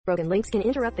Broken links can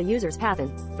interrupt the user's path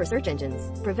and, for search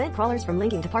engines, prevent crawlers from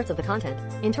linking to parts of the content.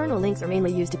 Internal links are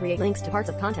mainly used to create links to parts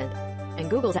of content. And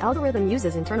Google's algorithm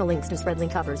uses internal links to spread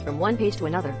link covers from one page to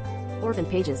another. Orphaned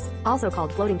pages, also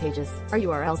called floating pages, are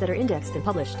URLs that are indexed and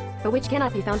published, but which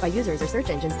cannot be found by users or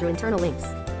search engines through internal links.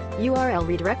 URL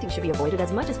redirecting should be avoided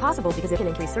as much as possible because it can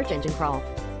increase search engine crawl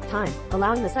time,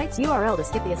 allowing the site's URL to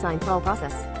skip the assigned crawl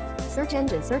process. Search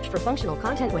engines search for functional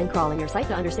content when crawling your site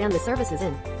to understand the services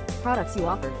and products you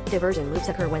offer. Diversion loops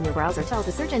occur when your browser tells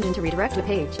the search engine to redirect to a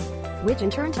page, which in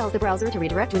turn tells the browser to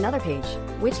redirect to another page,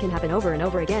 which can happen over and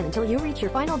over again until you reach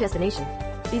your final destination.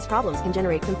 These problems can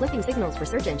generate conflicting signals for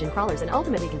search engine crawlers and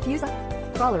ultimately confuse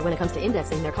a crawler when it comes to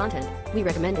indexing their content. We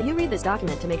recommend that you read this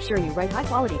document to make sure you write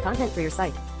high-quality content for your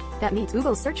site that meets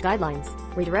Google's search guidelines.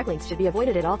 Redirect links should be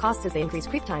avoided at all costs as they increase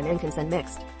creep time and can send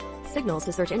mixed signals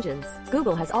to search engines.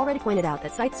 Google has already pointed out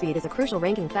that site speed is a crucial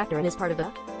ranking factor and is part of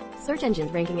the search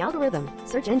engine's ranking algorithm.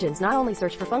 Search engines not only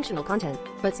search for functional content,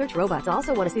 but search robots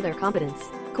also want to see their competence,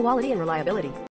 quality and reliability.